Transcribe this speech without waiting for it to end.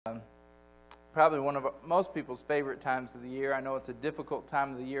probably one of most people's favorite times of the year. I know it's a difficult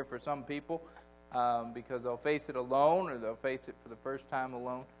time of the year for some people because they'll face it alone or they'll face it for the first time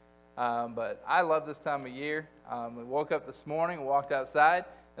alone. But I love this time of year. We woke up this morning, walked outside.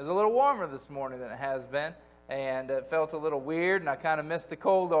 It was a little warmer this morning than it has been, and it felt a little weird, and I kind of missed the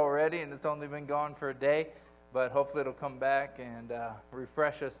cold already, and it's only been gone for a day, but hopefully it'll come back and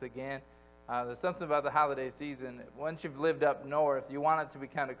refresh us again. There's something about the holiday season. Once you've lived up north, you want it to be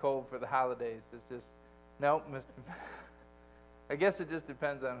kind of cold for the holidays. It's just, nope. I guess it just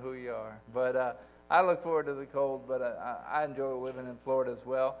depends on who you are. But I look forward to the cold, but I enjoy living in Florida as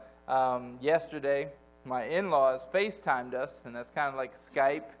well. Yesterday, my in-laws FaceTimed us, and that's kind of like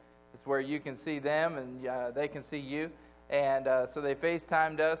Skype. It's where you can see them and they can see you. And so they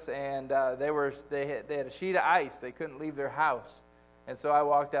FaceTimed us, and they had a sheet of ice. They couldn't leave their house. And so I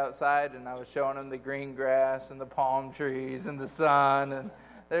walked outside, and I was showing them the green grass and the palm trees and the sun, and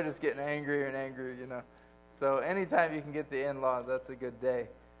they're just getting angrier and angrier, you know. So anytime you can get the in-laws, that's a good day.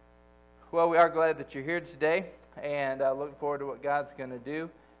 Well, we are glad that you're here today, and look forward to what God's going to do.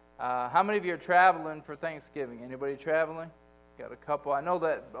 How many of you are traveling for Thanksgiving? Anybody traveling? Got a couple. I know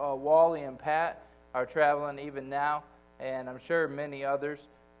that Wally and Pat are traveling even now, and I'm sure many others.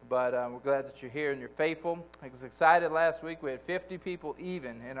 But we're glad that you're here and you're faithful. I was excited last week. We had 50 people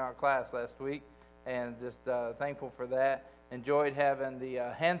even in our class last week, and just thankful for that. Enjoyed having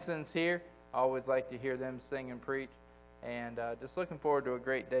the Hensons here. Always like to hear them sing and preach, and just looking forward to a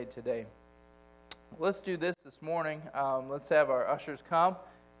great day today. Let's do this morning. Let's have our ushers come,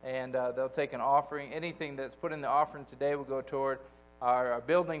 and they'll take an offering. Anything that's put in the offering today will go toward our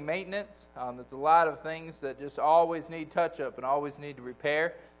building maintenance. There's a lot of things that just always need touch-up and always need to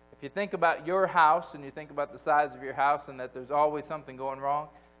repair. If you think about your house and you think about the size of your house and that there's always something going wrong,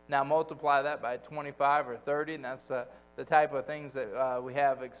 now multiply that by 25 or 30, and that's the type of things that we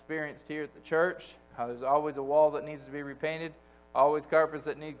have experienced here at the church. There's always a wall that needs to be repainted, always carpets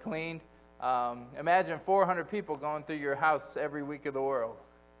that need cleaned. Imagine 400 people going through your house every week of the world,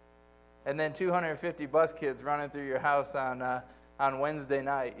 and then 250 bus kids running through your house on Wednesday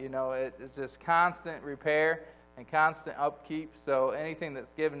night. You know, it's just constant repair and constant upkeep. So anything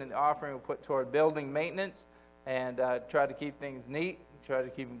that's given in the offering we'll put toward building maintenance and try to keep things neat, try to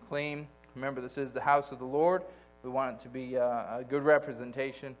keep them clean. Remember, this is the house of the Lord. We want it to be a good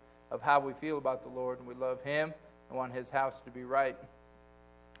representation of how we feel about the Lord, and we love Him and want His house to be right.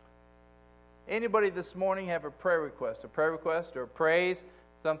 Anybody this morning have a prayer request or a praise,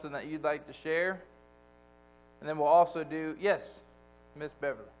 something that you'd like to share? And then we'll also do, yes, Miss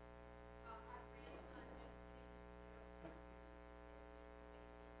Beverly.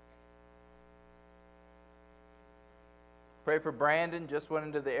 Pray for Brandon, just went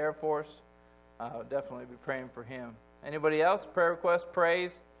into the Air Force. Definitely be praying for him. Anybody else? Prayer request,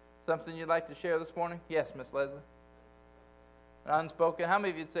 praise, something you'd like to share this morning? Yes, Miss Leslie. An unspoken. How many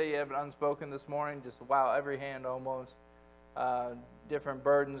of you would say you have an unspoken this morning? Just wow, every hand almost. Different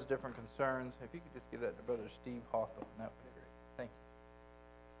burdens, different concerns. If you could just give that to Brother Steve Hawthorne, that would be great. Thank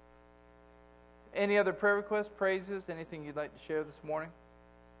you. Any other prayer requests, praises, anything you'd like to share this morning?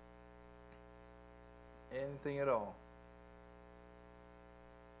 Anything at all?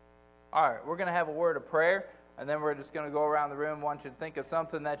 All right, we're going to have a word of prayer, and then we're just going to go around the room. I want you to think of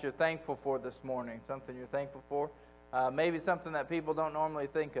something that you're thankful for this morning, something you're thankful for. Maybe something that people don't normally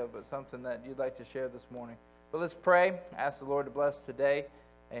think of, but something that you'd like to share this morning. But let's pray. Ask the Lord to bless today.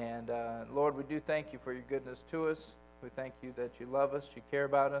 And Lord, we do thank you for your goodness to us. We thank you that you love us, you care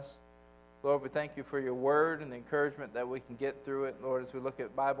about us. Lord, we thank you for your word and the encouragement that we can get through it. Lord, as we look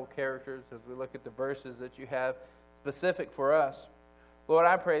at Bible characters, as we look at the verses that you have specific for us. Lord,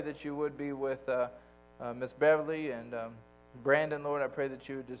 I pray that you would be with Miss Beverly and Brandon. Lord, I pray that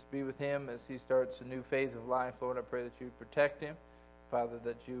you would just be with him as he starts a new phase of life. Lord, I pray that you would protect him. Father,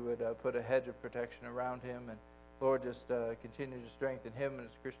 that you would put a hedge of protection around him. And Lord, just continue to strengthen him in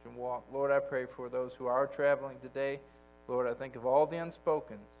his Christian walk. Lord, I pray for those who are traveling today. Lord, I think of all the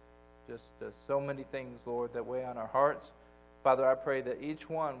unspokens. Just so many things, Lord, that weigh on our hearts. Father, I pray that each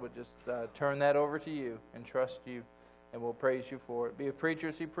one would just turn that over to you and trust you. And we'll praise you for it. Be a preacher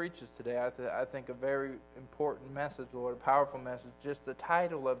as he preaches today. I think a very important message, Lord, a powerful message. Just the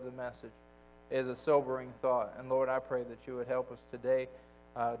title of the message is a sobering thought. And Lord, I pray that you would help us today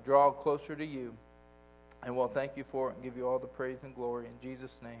draw closer to you. And we'll thank you for it and give you all the praise and glory. In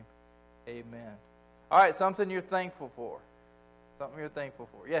Jesus' name, amen. All right, something you're thankful for. Something you're thankful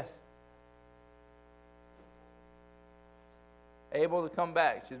for. Yes? Able to come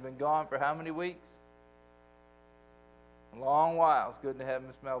back. She's been gone for how many weeks? A long while. It's good to have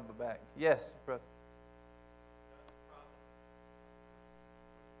Miss Melba back. Yes, brother.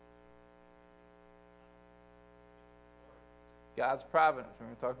 God's providence. We're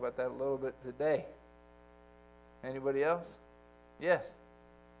going to talk about that a little bit today. Anybody else? Yes.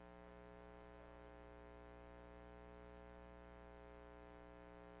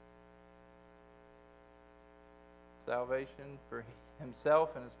 Salvation for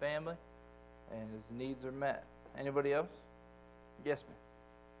himself and his family, and his needs are met. Anybody else? Yes, ma'am.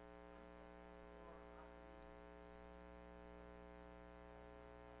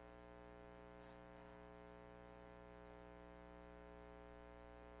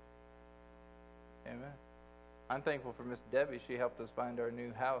 Amen. I'm thankful for Miss Debbie. She helped us find our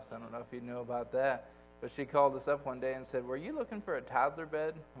new house. I don't know if you know about that, but she called us up one day and said, "Were you looking for a toddler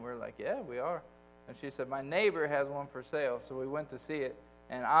bed?" And we're like, "Yeah, we are." And she said, "My neighbor has one for sale." So we went to see it.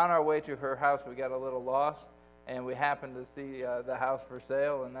 And on our way to her house, we got a little lost. And we happened to see the house for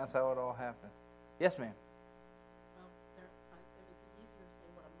sale. And that's how it all happened. Yes, ma'am. Well, it would be easier to say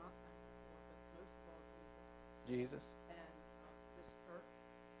what I'm not thankful for, but most of all, Jesus. Jesus. And this church,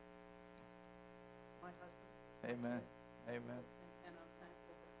 my husband. Amen. Amen. And I'm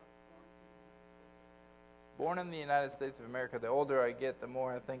thankful that I was born in the United States. Born in the United States of America. The older I get, the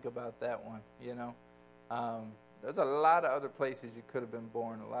more I think about that one, you know. There's a lot of other places you could have been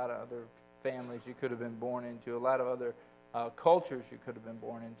born, a lot of other families you could have been born into, a lot of other cultures you could have been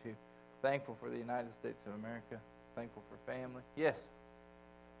born into. Thankful for the United States of America. Thankful for family. Yes.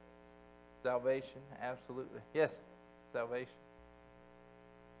 Salvation, absolutely. Yes, salvation.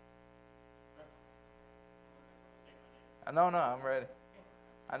 No, I'm ready.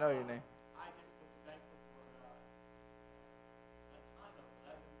 I know your name.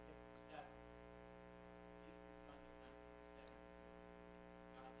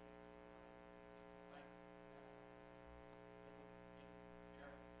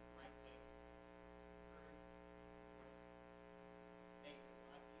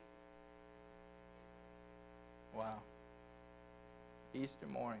 Wow. Easter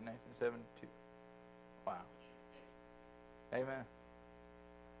morning, 1972. Wow. Amen.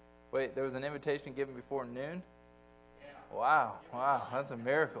 Wait, there was an invitation given before noon? Yeah. Wow. That's a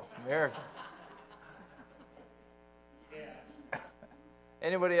miracle. Miracle. Yeah.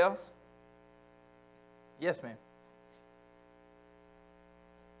 Anybody else? Yes, ma'am.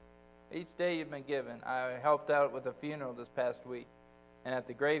 Each day you've been given. I helped out with a funeral this past week. And at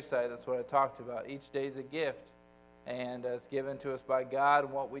the gravesite, that's what I talked about. Each day is a gift. And it's given to us by God,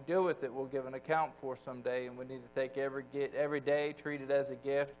 and what we do with it, we'll give an account for someday. And we need to take every day, treat it as a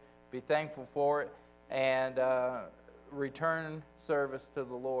gift, be thankful for it, and return service to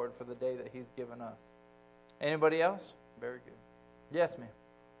the Lord for the day that He's given us. Anybody else? Very good. Yes, ma'am.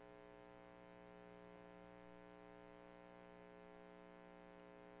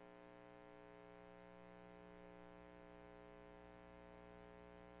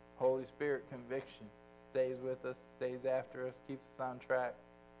 Holy Spirit conviction. Stays with us, stays after us, keeps us on track.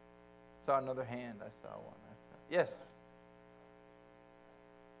 Saw another hand. I saw one. Yes.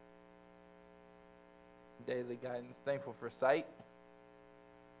 Daily guidance. Thankful for sight.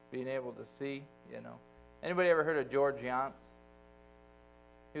 Being able to see, you know. Anybody ever heard of George Yance?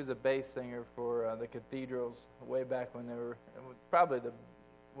 He was a bass singer for the Cathedrals way back when they were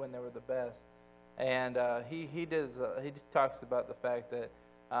when they were the best. And he talks about the fact that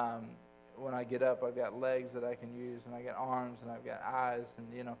when I get up, I've got legs that I can use, and I got arms, and I've got eyes, and,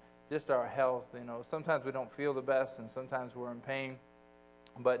 you know, just our health. You know, sometimes we don't feel the best, and sometimes we're in pain,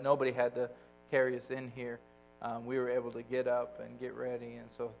 but nobody had to carry us in here. We were able to get up and get ready,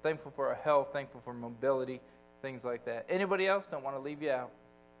 and so thankful for our health, thankful for mobility, things like that. Anybody else? Don't want to leave you out.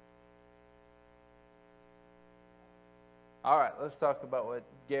 All right, let's talk about what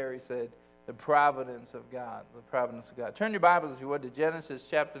Gary said. The providence of God. The providence of God. Turn your Bibles, if you would, to Genesis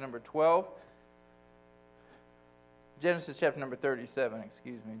chapter number 12. Genesis chapter number 37,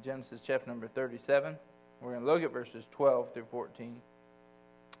 Genesis chapter number 37. We're going to look at verses 12 through 14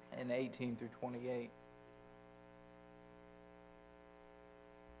 and 18 through 28.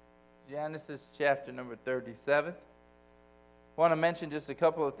 Genesis chapter number 37. I want to mention just a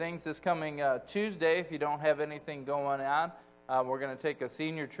couple of things. This coming Tuesday, if you don't have anything going on, we're going to take a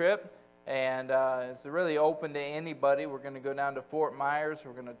senior trip. And it's really open to anybody. We're going to go down to Fort Myers.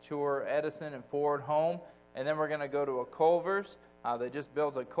 We're going to tour Edison and Ford home. And then we're going to go to a Culver's. They just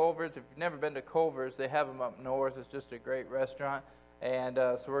built a Culver's. If you've never been to Culver's, they have them up north. It's just a great restaurant. And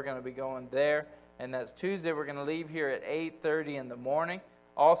so we're going to be going there. And that's Tuesday. We're going to leave here at 8:30 in the morning.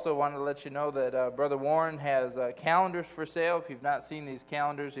 Also wanted to let you know that Brother Warren has calendars for sale. If you've not seen these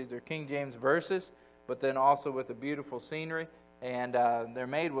calendars, these are King James verses, but then also with the beautiful scenery. And they're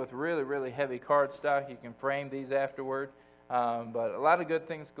made with really, really heavy cardstock. You can frame these afterward. But a lot of good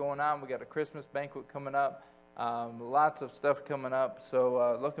things going on. We got a Christmas banquet coming up. Lots of stuff coming up,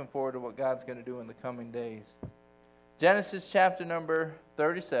 so looking forward to what God's going to do in the coming days. Genesis chapter number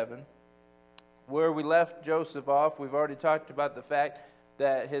 37, where we left Joseph off, we've already talked about the fact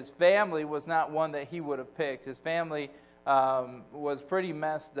that his family was not one that he would have picked. His family was pretty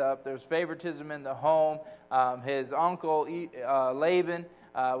messed up. There's favoritism in the home. His uncle Laban,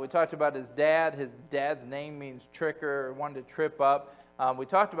 we talked about his dad. His dad's name means tricker, or one to trip up. We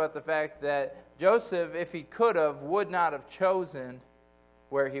talked about the fact that Joseph, if he could have, would not have chosen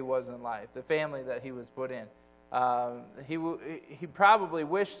where he was in life, the family that he was put in. He probably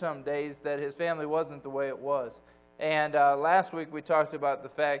wished some days that his family wasn't the way it was. And last week we talked about the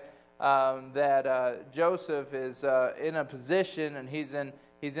fact that Joseph is in a position, and he's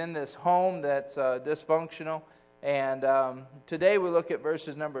in this home that's dysfunctional. And today we look at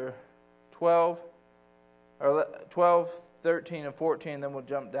verses number 12, 13, and 14, then we'll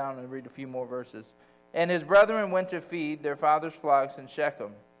jump down and read a few more verses. And his brethren went to feed their father's flocks in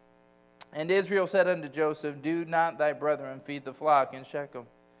Shechem. And Israel said unto Joseph, Do not thy brethren feed the flock in Shechem?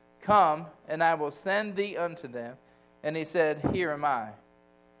 Come, and I will send thee unto them. And he said, Here am I.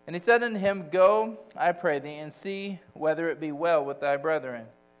 And he said unto him, Go, I pray thee, and see whether it be well with thy brethren,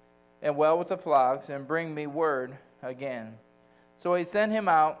 and well with the flocks, and bring me word again. So he sent him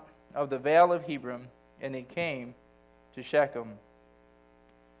out of the vale of Hebron, and he came to Shechem.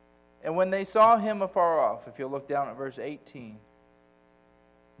 And when they saw him afar off, if you'll look down at verse 18,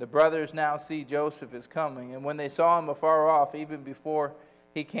 the brothers now see Joseph is coming. And when they saw him afar off, even before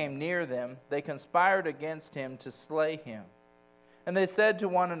he came near them, they conspired against him to slay him. And they said to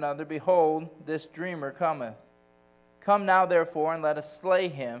one another, Behold, this dreamer cometh. Come now therefore, and let us slay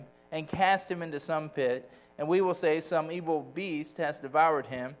him, and cast him into some pit, and we will say, Some evil beast has devoured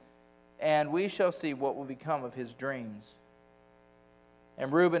him, and we shall see what will become of his dreams.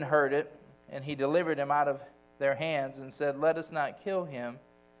 And Reuben heard it, and he delivered him out of their hands, and said, Let us not kill him.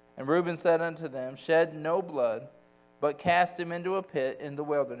 And Reuben said unto them, Shed no blood, but cast him into a pit in the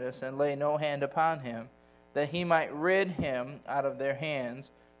wilderness, and lay no hand upon him, that he might rid him out of their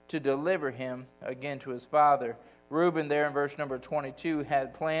hands, to deliver him again to his father. Reuben there in verse number 22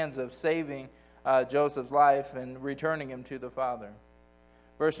 had plans of saving Joseph's life and returning him to the father.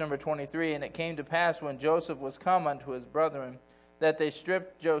 Verse number 23, And it came to pass when Joseph was come unto his brethren, that they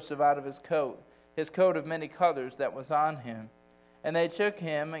stripped Joseph out of his coat of many colors that was on him. And they took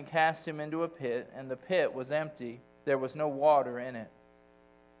him and cast him into a pit, and the pit was empty. There was no water in it.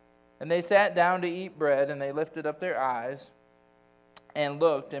 And they sat down to eat bread, and they lifted up their eyes and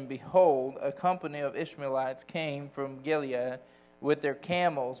looked, and behold, a company of Ishmaelites came from Gilead with their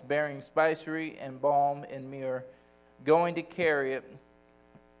camels, bearing spicery and balm and myrrh, going to carry it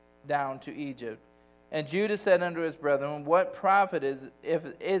down to Egypt. And Judah said unto his brethren, What profit is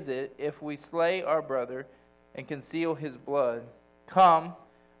it if we slay our brother and conceal his blood? Come,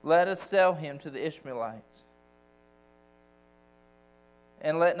 let us sell him to the Ishmaelites.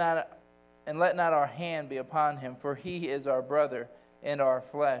 And let not our hand be upon him, for he is our brother and our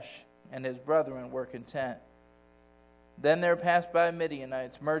flesh. And his brethren were content. Then there passed by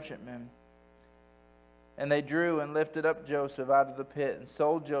Midianites, merchantmen, and they drew and lifted up Joseph out of the pit, and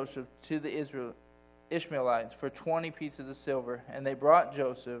sold Joseph to the Ishmaelites for 20 pieces of silver, and they brought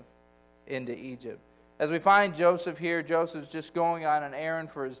Joseph into Egypt. As we find Joseph here, Joseph's just going on an errand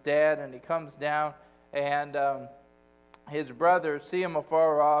for his dad, and he comes down, and his brothers see him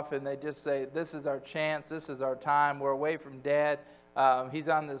afar off, and they just say, This is our chance, this is our time, we're away from Dad. He's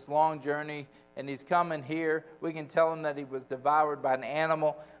on this long journey, and he's coming here. We can tell him that he was devoured by an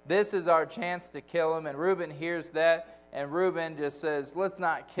animal. This is our chance to kill him. And Reuben hears that, and Reuben just says, Let's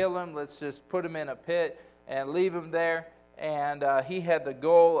not kill him, let's just put him in a pit and leave him there. And he had the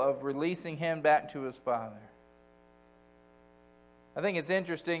goal of releasing him back to his father. I think it's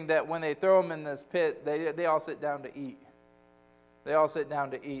interesting that when they throw him in this pit, they all sit down to eat. They all sit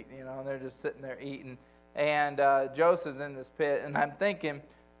down to eat, and they're just sitting there eating. And Joseph's in this pit, and I'm thinking,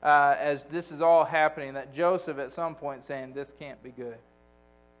 as this is all happening, that Joseph at some point saying, This can't be good.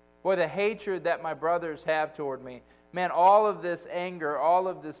 Boy, the hatred that my brothers have toward me, man, all of this anger, all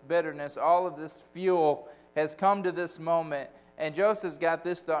of this bitterness, all of this fuel has come to this moment, and Joseph's got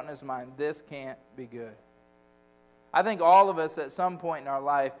this thought in his mind, This can't be good. I think all of us at some point in our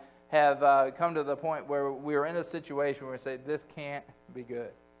life have come to the point where we're in a situation where we say, This can't be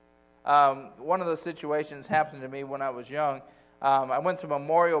good. One of those situations happened to me when I was young. I went to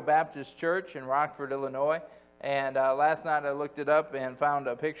Memorial Baptist Church in Rockford, Illinois, and last night I looked it up and found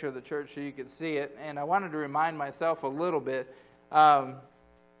a picture of the church so you could see it, and I wanted to remind myself a little bit.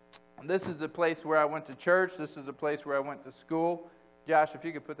 This is the place where I went to church. This is the place where I went to school. Josh, if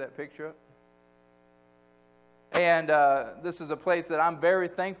you could put that picture up. And this is a place that I'm very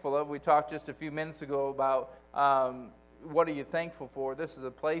thankful of. We talked just a few minutes ago about what are you thankful for. This is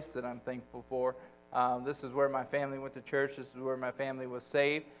a place that I'm thankful for. This is where my family went to church. This is where my family was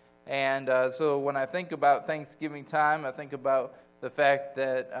saved. And so when I think about Thanksgiving time, I think about the fact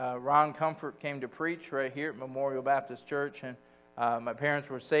that Ron Comfort came to preach right here at Memorial Baptist Church, and my parents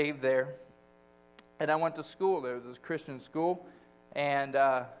were saved there. And I went to school there. It was a Christian school. And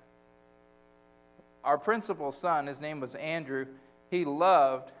our principal's son, his name was Andrew, he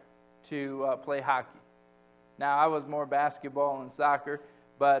loved to play hockey. Now, I was more basketball and soccer,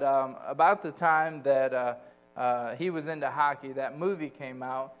 but about the time that he was into hockey, that movie came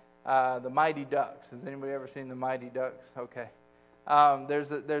out, The Mighty Ducks. Has anybody ever seen The Mighty Ducks? Okay.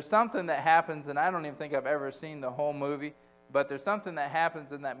 There's something that happens, and I don't even think I've ever seen the whole movie, but there's something that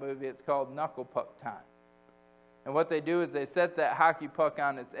happens in that movie. It's called knuckle puck time. And what they do is they set that hockey puck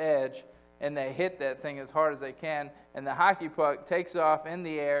on its edge, and they hit that thing as hard as they can, and the hockey puck takes off in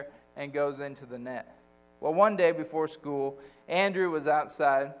the air and goes into the net. Well, one day before school, Andrew was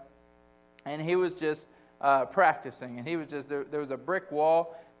outside, and he was just practicing, and he was just there was a brick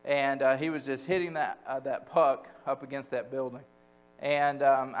wall, and he was just hitting that puck up against that building. And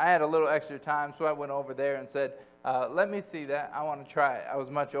I had a little extra time, so I went over there and said, let me see that. I want to try it. I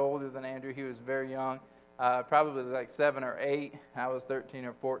was much older than Andrew. He was very young, probably like 7 or 8. I was 13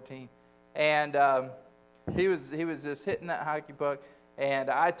 or 14. And he was just hitting that hockey puck, and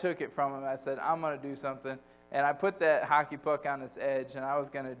I took it from him. I said, I'm going to do something. And I put that hockey puck on its edge, and I was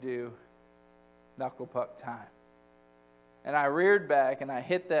going to do knuckle puck time. And I reared back, and I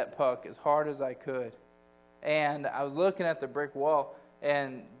hit that puck as hard as I could. And I was looking at the brick wall,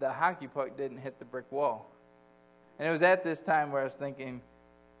 and the hockey puck didn't hit the brick wall. And it was at this time where I was thinking,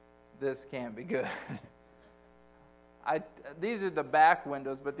 this can't be good. These are the back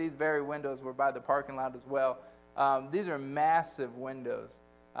windows, but these very windows were by the parking lot as well. These are massive windows.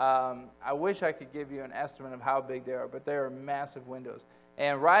 I wish I could give you an estimate of how big they are, but they are massive windows.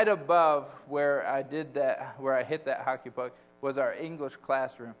 And right above where I hit that hockey puck, was our English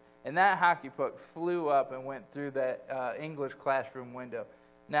classroom. And that hockey puck flew up and went through that English classroom window.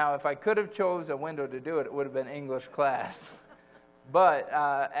 Now, if I could have chose a window to do it, it would have been English class. But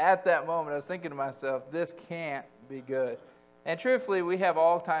at that moment, I was thinking to myself, this can't be good. And truthfully, we have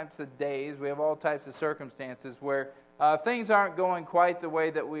all types of days, we have all types of circumstances where things aren't going quite the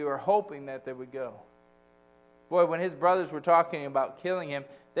way that we were hoping that they would go. Boy, when his brothers were talking about killing him,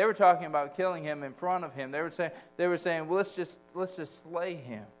 they were talking about killing him in front of him. They were saying, well, let's just slay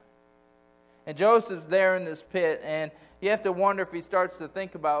him. And Joseph's there in this pit, and you have to wonder if he starts to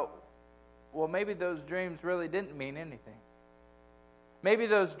think about, well, maybe those dreams really didn't mean anything. Maybe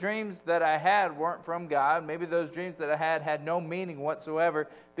those dreams that I had weren't from God. Maybe those dreams that I had no meaning whatsoever,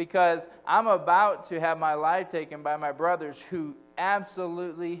 because I'm about to have my life taken by my brothers who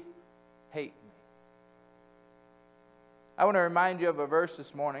absolutely hate me. I want to remind you of a verse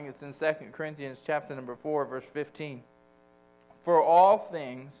this morning. It's in 2 Corinthians chapter number 4, verse 15. For all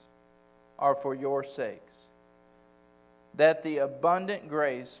things are for your sakes, that the abundant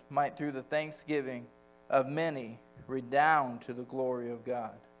grace might through the thanksgiving of many redound to the glory of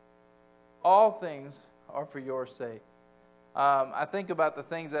God. All things are for your sake. I think about the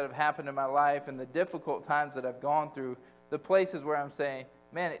things that have happened in my life and the difficult times that I've gone through, the places where I'm saying,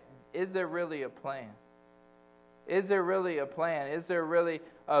 man, is there really a plan? Is there really a plan? Is there really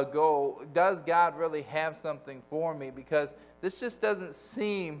a goal? Does God really have something for me? Because this just doesn't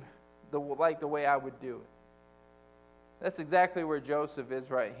seem like the way I would do it. That's exactly where Joseph is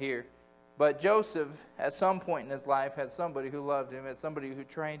right here. But Joseph, at some point in his life, had somebody who loved him, had somebody who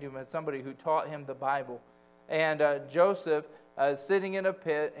trained him, had somebody who taught him the Bible. And Joseph is sitting in a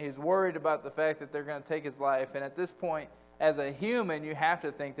pit. He's worried about the fact that they're going to take his life. And at this point, as a human, you have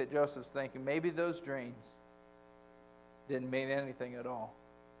to think that Joseph's thinking, maybe those dreams didn't mean anything at all.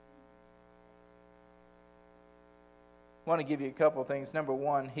 I want to give you a couple things. Number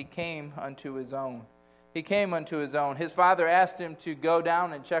one, he came unto his own. He came unto his own. His father asked him to go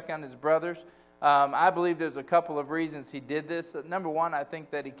down and check on his brothers. I believe there's a couple of reasons he did this. Number one, I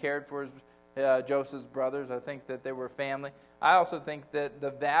think that he cared for Joseph's brothers. I think that they were family. I also think that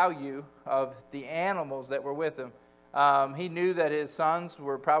the value of the animals that were with him. He knew that his sons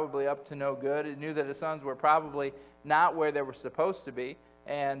were probably up to no good. He knew that his sons were probably not where they were supposed to be.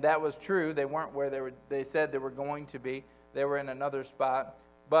 And that was true. They weren't where they said they were going to be. They were in another spot.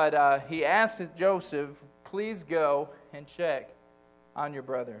 But he asked Joseph, please go and check on your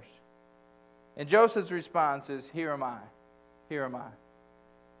brothers. And Joseph's response is, here am I. Here am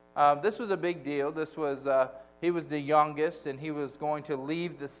I. This was a big deal. He was the youngest, and he was going to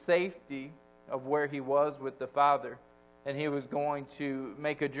leave the safety of where he was with the Father, and he was going to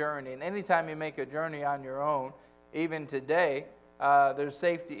make a journey. And anytime you make a journey on your own, even today, there's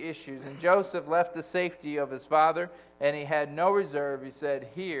safety issues. And Joseph left the safety of his father, and he had no reserve. He said,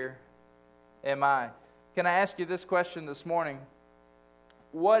 "Here am I." Can I ask you this question this morning?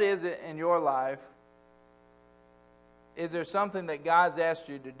 What is it in your life? Is there something that God's asked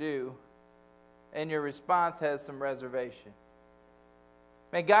you to do, and your response has some reservation?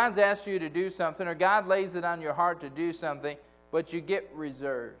 Man, God's asked you to do something, or God lays it on your heart to do something, but you get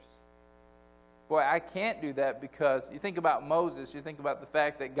reserves. Boy, I can't do that, because you think about Moses, you think about the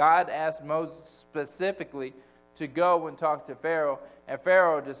fact that God asked Moses specifically to go and talk to Pharaoh, and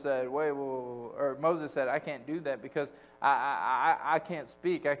Pharaoh just said, or Moses said, "I can't do that because I can't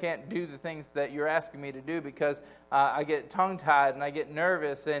speak. I can't do the things that you're asking me to do because I get tongue-tied and I get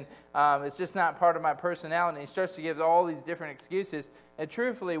nervous, and it's just not part of my personality." And he starts to give all these different excuses, and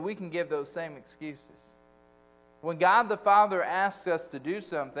truthfully, we can give those same excuses. When God the Father asks us to do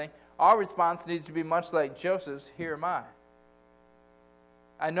something, our response needs to be much like Joseph's, "Here am I.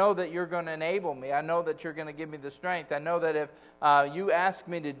 I know that you're going to enable me. I know that you're going to give me the strength. I know that if you ask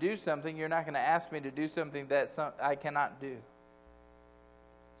me to do something, you're not going to ask me to do something that I cannot do."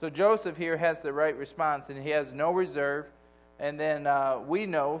 So Joseph here has the right response, and he has no reserve. And then we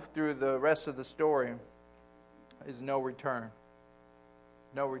know through the rest of the story is no return.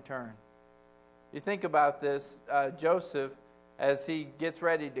 No return. You think about this, Joseph, as he gets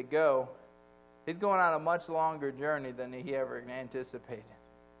ready to go, he's going on a much longer journey than he ever anticipated.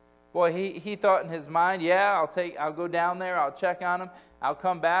 Boy, he thought in his mind, yeah, I'll go down there, I'll check on him, I'll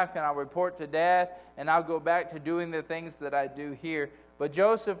come back and I'll report to Dad, and I'll go back to doing the things that I do here. But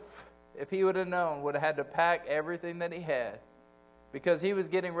Joseph, if he would have known, would have had to pack everything that he had, because he was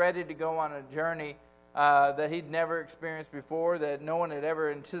getting ready to go on a journey that he'd never experienced before, that no one had ever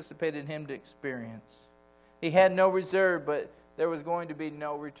anticipated him to experience. He had no reserve, but there was going to be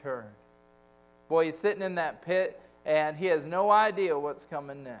no return. Boy, he's sitting in that pit, and he has no idea what's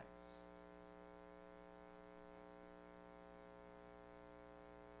coming next.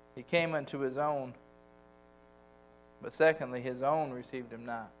 He came unto his own, but secondly, his own received him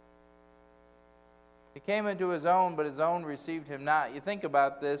not. He came into his own, but his own received him not. You think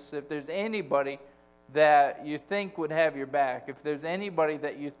about this. If there's anybody that you think would have your back, if there's anybody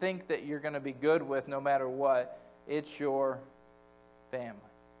that you think that you're going to be good with no matter what, it's your family.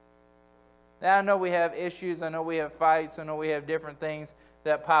 Now, I know we have issues, I know we have fights, I know we have different things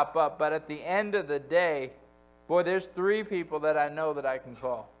that pop up, but at the end of the day, boy, there's 3 people that I know that I can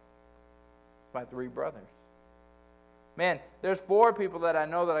call. My 3 brothers. Man, there's 4 people that I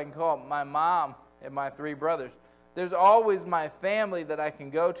know that I can call. My mom and my 3 brothers. There's always my family that I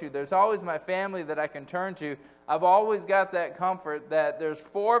can go to. There's always my family that I can turn to. I've always got that comfort that there's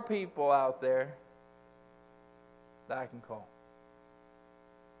 4 people out there that I can call,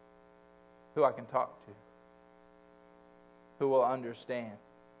 who I can talk to, who will understand.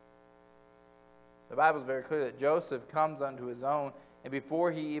 The Bible is very clear that Joseph comes unto his own, and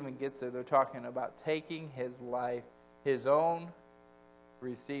before he even gets there, they're talking about taking his life. His own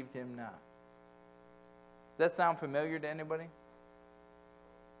received him not. Does that sound familiar to anybody?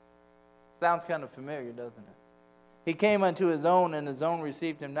 Sounds kind of familiar, doesn't it? He came unto his own, and his own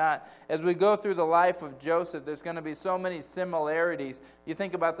received him not. As we go through the life of Joseph, there's going to be so many similarities. You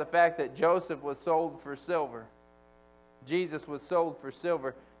think about the fact that Joseph was sold for silver. Jesus was sold for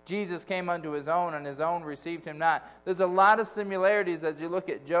silver. Jesus came unto his own, and his own received him not. There's a lot of similarities as you look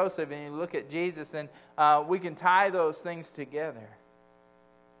at Joseph and you look at Jesus, and we can tie those things together.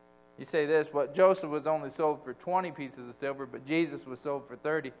 You say this, but Joseph was only sold for 20 pieces of silver, but Jesus was sold for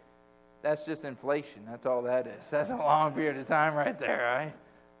 30. That's just inflation. That's all that is. That's a long period of time right there, right?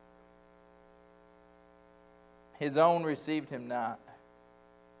 His own received him not.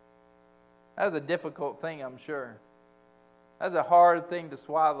 That was a difficult thing, I'm sure. That's a hard thing to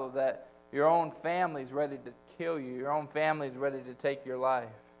swallow, that your own family's ready to kill you. Your own family's ready to take your life.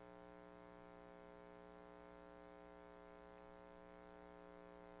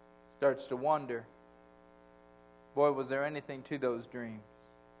 Starts to wonder, boy, was there anything to those dreams?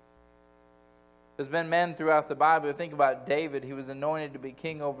 There's been men throughout the Bible. Think about David. He was anointed to be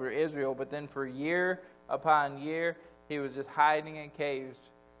king over Israel, but then for year upon year, he was just hiding in caves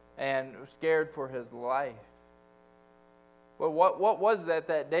and scared for his life. Well, what was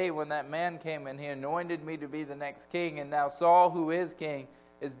that day when that man came and he anointed me to be the next king, and now Saul, who is king,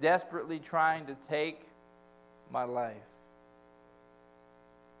 is desperately trying to take my life?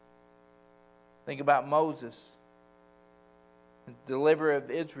 Think about Moses, the deliverer of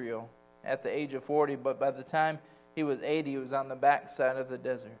Israel, at the age of 40, but by the time he was 80, he was on the backside of the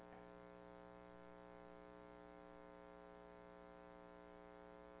desert.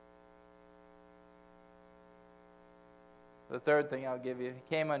 The third thing I'll give you,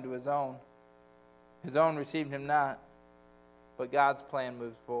 he came unto his own. His own received him not. But God's plan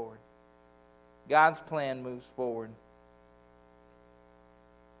moves forward. God's plan moves forward.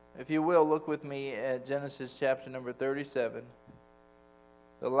 If you will, look with me at Genesis chapter number 37,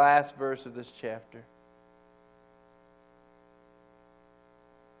 the last verse of this chapter.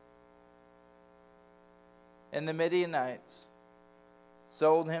 And the Midianites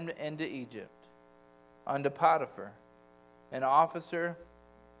sold him into Egypt unto Potiphar, an officer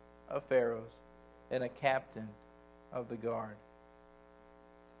of Pharaoh's and a captain of the guard.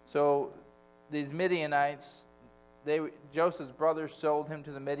 So these Midianites, Joseph's brothers sold him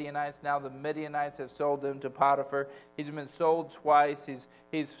to the Midianites. Now the Midianites have sold him to Potiphar. He's been sold twice.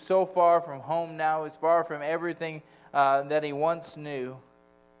 He's so far from home now. He's far from everything that he once knew.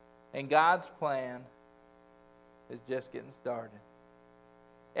 And God's plan is just getting started.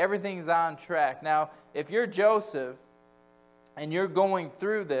 Everything's on track. Now, if you're Joseph and you're going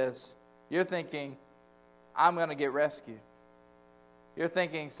through this, you're thinking, I'm going to get rescued. You're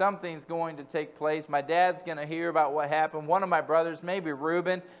thinking something's going to take place. My dad's going to hear about what happened. One of my brothers, maybe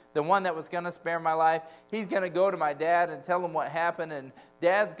Reuben, the one that was going to spare my life, he's going to go to my dad and tell him what happened, and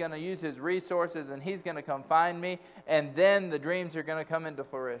dad's going to use his resources, and he's going to come find me, and then the dreams are going to come into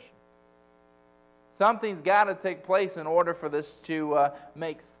fruition. Something's got to take place in order for this to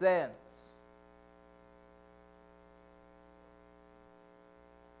make sense.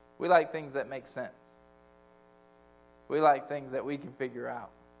 We like things that make sense. We like things that we can figure out.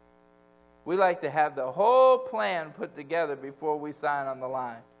 We like to have the whole plan put together before we sign on the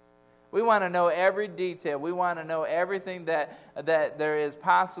line. We want to know every detail. We want to know everything that there is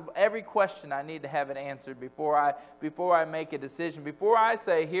possible. Every question I need to have it answered before I make a decision. Before I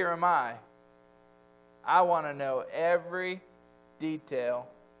say, here am I want to know every detail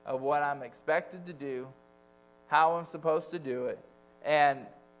of what I'm expected to do, how I'm supposed to do it, and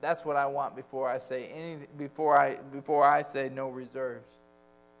that's what I want before I say anything. Before I say no reserves.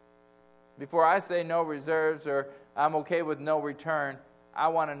 Before I say no reserves or I'm okay with no return, I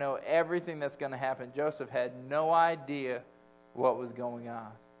want to know everything that's going to happen. Joseph had no idea what was going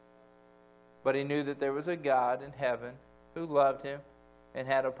on, but he knew that there was a God in heaven who loved him and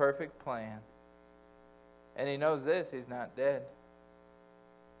had a perfect plan. And he knows this, he's not dead.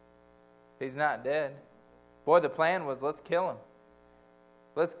 He's not dead. Boy, the plan was, let's kill him.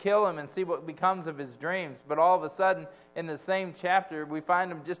 Let's kill him and see what becomes of his dreams. But all of a sudden, in the same chapter, we find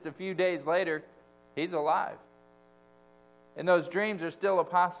him just a few days later, he's alive. And those dreams are still a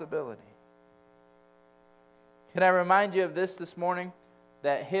possibility. Can I remind you of this morning?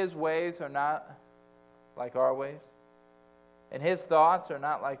 That his ways are not like our ways. And his thoughts are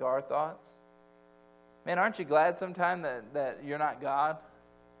not like our thoughts. Man, aren't you glad sometimes that you're not God?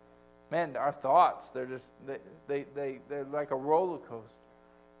 Man, our thoughts, they're like a roller coaster.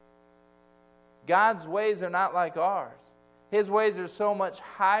 God's ways are not like ours. His ways are so much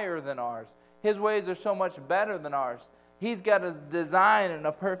higher than ours. His ways are so much better than ours. He's got a design and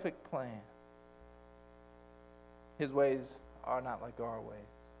a perfect plan. His ways are not like our ways.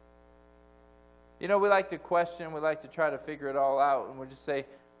 You know, we like to question, we like to try to figure it all out, and we just say,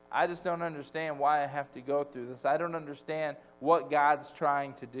 I just don't understand why I have to go through this. I don't understand what God's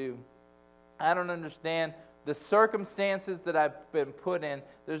trying to do. I don't understand the circumstances that I've been put in.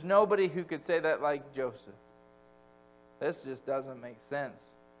 There's nobody who could say that like Joseph. This just doesn't make sense.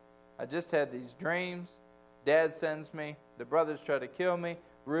 I just had these dreams. Dad sends me. The brothers try to kill me.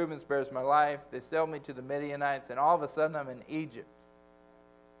 Reuben spares my life. They sell me to the Midianites. And all of a sudden I'm in Egypt.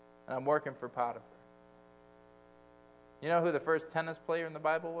 And I'm working for Potiphar. You know who the first tennis player in the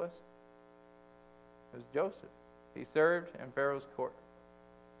Bible was? It was Joseph. He served in Pharaoh's court.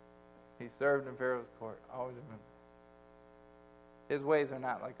 He served in Pharaoh's court. Always remember. His ways are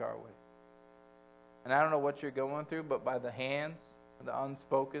not like our ways. And I don't know what you're going through, but by the hands, the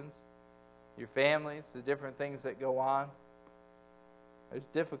unspokens, your families, the different things that go on, there's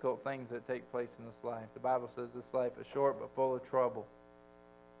difficult things that take place in this life. The Bible says this life is short but full of trouble.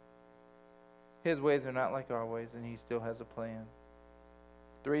 His ways are not like our ways, and he still has a plan.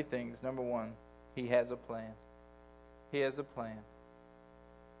 3 things. Number 1, he has a plan. He has a plan.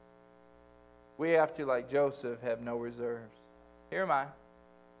 We have to, like Joseph, have no reserves. Here am I.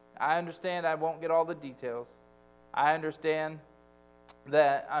 I understand I won't get all the details. I understand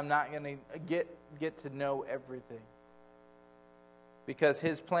that I'm not going to get to know everything. Because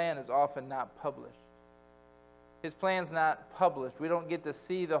his plan is often not published. His plan's not published. We don't get to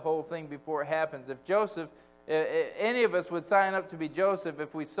see the whole thing before it happens. If any of us would sign up to be Joseph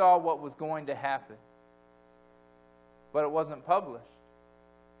if we saw what was going to happen. But it wasn't published.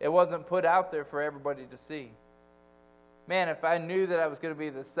 It wasn't put out there for everybody to see. Man, if I knew that I was going to be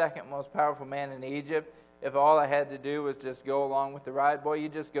the second most powerful man in Egypt, if all I had to do was just go along with the ride, boy, you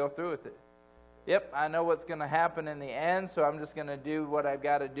just go through with it. Yep, I know what's going to happen in the end, so I'm just going to do what I've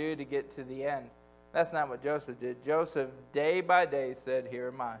got to do to get to the end. That's not what Joseph did. Joseph, day by day, said, here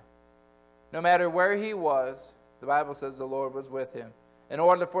am I. No matter where he was, the Bible says the Lord was with him. In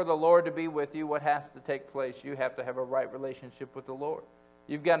order for the Lord to be with you, what has to take place? You have to have a right relationship with the Lord.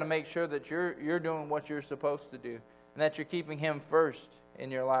 You've got to make sure that you're doing what you're supposed to do, and that you're keeping Him first in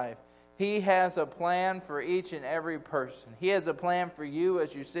your life. He has a plan for each and every person. He has a plan for you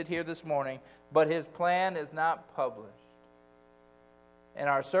as you sit here this morning, but His plan is not published. And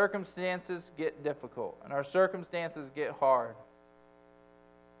our circumstances get difficult, and our circumstances get hard.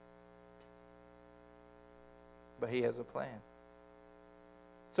 But He has a plan.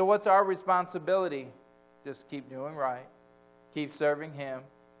 So what's our responsibility? Just keep doing right. Keep serving Him.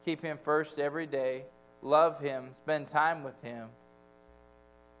 Keep Him first every day. Love Him. Spend time with Him.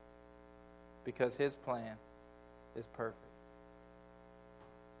 Because His plan is perfect.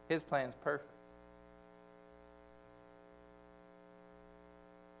 His plan is perfect.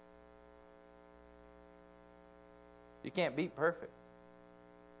 You can't beat perfect.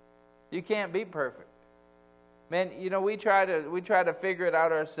 You can't beat perfect. Man, you know, we try to figure it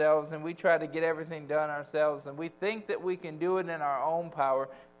out ourselves, and we try to get everything done ourselves, and we think that we can do it in our own power.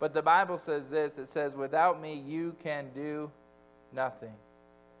 But the Bible says this, it says, without me, you can do nothing.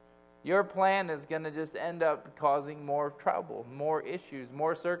 Your plan is going to just end up causing more trouble, more issues,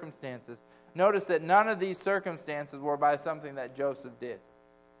 more circumstances. Notice that none of these circumstances were by something that Joseph did.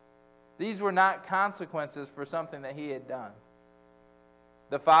 These were not consequences for something that he had done.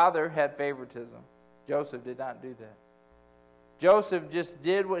 The father had favoritism. Joseph did not do that. Joseph just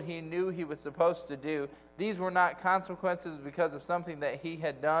did what he knew he was supposed to do. These were not consequences because of something that he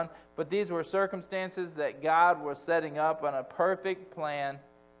had done, but these were circumstances that God was setting up on a perfect plan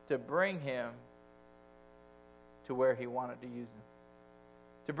to bring him to where He wanted to use him.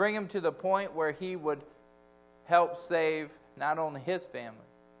 To bring him to the point where he would help save not only his family,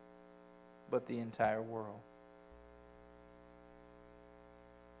 but the entire world.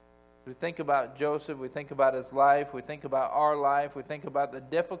 We think about Joseph, we think about his life, we think about our life, we think about the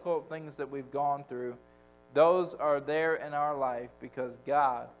difficult things that we've gone through. Those are there in our life because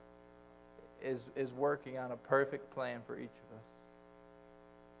God is working on a perfect plan for each of us.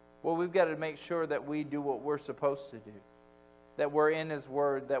 Well, we've got to make sure that we do what we're supposed to do. That we're in His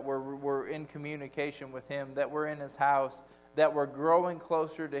Word, that we're in communication with Him, that we're in His house, that we're growing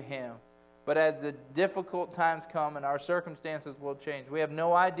closer to Him. But as the difficult times come and our circumstances will change, we have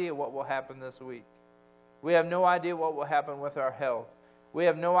no idea what will happen this week. We have no idea what will happen with our health. We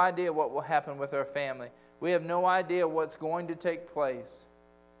have no idea what will happen with our family. We have no idea what's going to take place.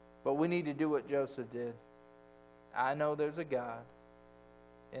 But we need to do what Joseph did. I know there's a God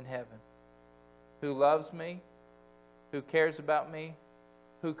in heaven who loves me, who cares about me,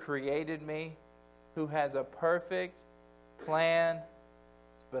 who created me, who has a perfect plan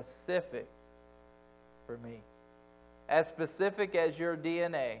specific for me. As specific as your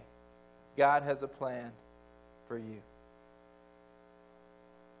DNA, God has a plan for you.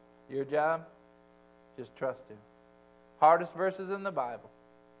 Your job? Just trust Him. Hardest verses in the Bible,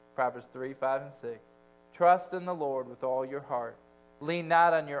 Proverbs 3, 5, and 6. Trust in the Lord with all your heart. Lean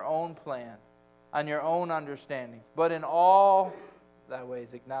not on your own plan, on your own understandings, but in all thy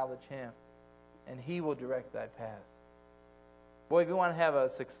ways acknowledge Him, and He will direct thy paths. Boy, if you want to have a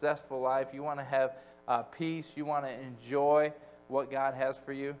successful life, you want to have peace, you want to enjoy what God has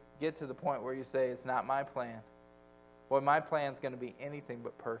for you, get to the point where you say, it's not my plan. Boy, my plan is going to be anything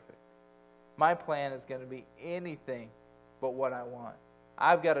but perfect. My plan is going to be anything but what I want.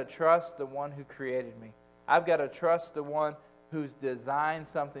 I've got to trust the one who created me. I've got to trust the one who's designed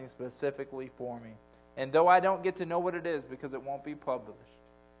something specifically for me. And though I don't get to know what it is because it won't be published,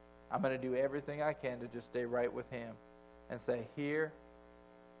 I'm going to do everything I can to just stay right with Him and say, here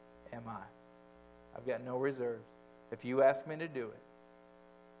am I. I've got no reserves. If you ask me to do it,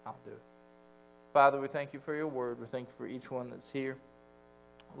 I'll do it. Father, we thank You for Your word. We thank You for each one that's here.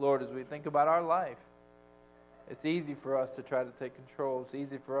 Lord, as we think about our life, it's easy for us to try to take control. It's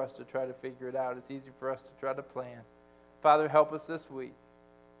easy for us to try to figure it out. It's easy for us to try to plan. Father, help us this week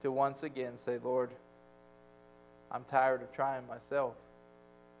to once again say, Lord, I'm tired of trying myself.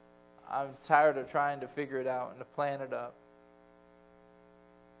 I'm tired of trying to figure it out and to plan it up.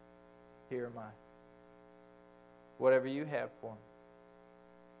 Here am I. Whatever You have for me.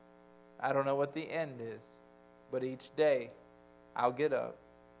 I don't know what the end is, but each day I'll get up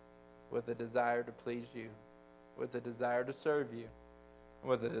with a desire to please You, with a desire to serve You,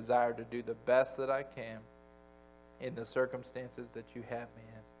 with a desire to do the best that I can in the circumstances that you have me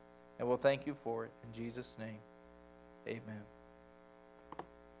in. And we'll thank you for it. In Jesus' name, amen.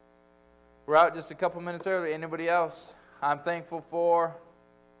 We're out just a couple minutes early. Anybody else? I'm thankful for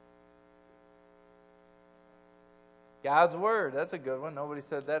God's Word. That's a good one. Nobody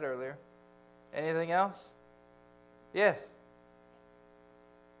said that earlier. Anything else? Yes.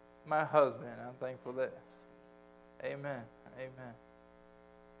 My husband. I'm thankful that. Amen. Amen.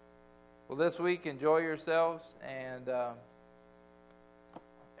 Well, this week, enjoy yourselves and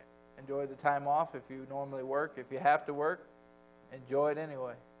enjoy the time off if you normally work. If you have to work, enjoy it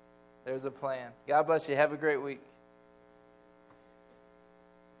anyway. There's a plan. God bless you. Have a great week.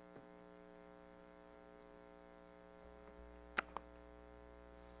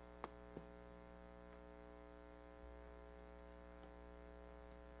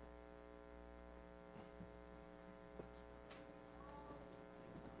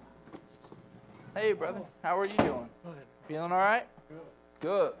 Hey, brother. How are you doing? Good. Feeling all right? Good.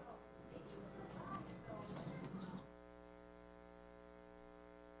 Good.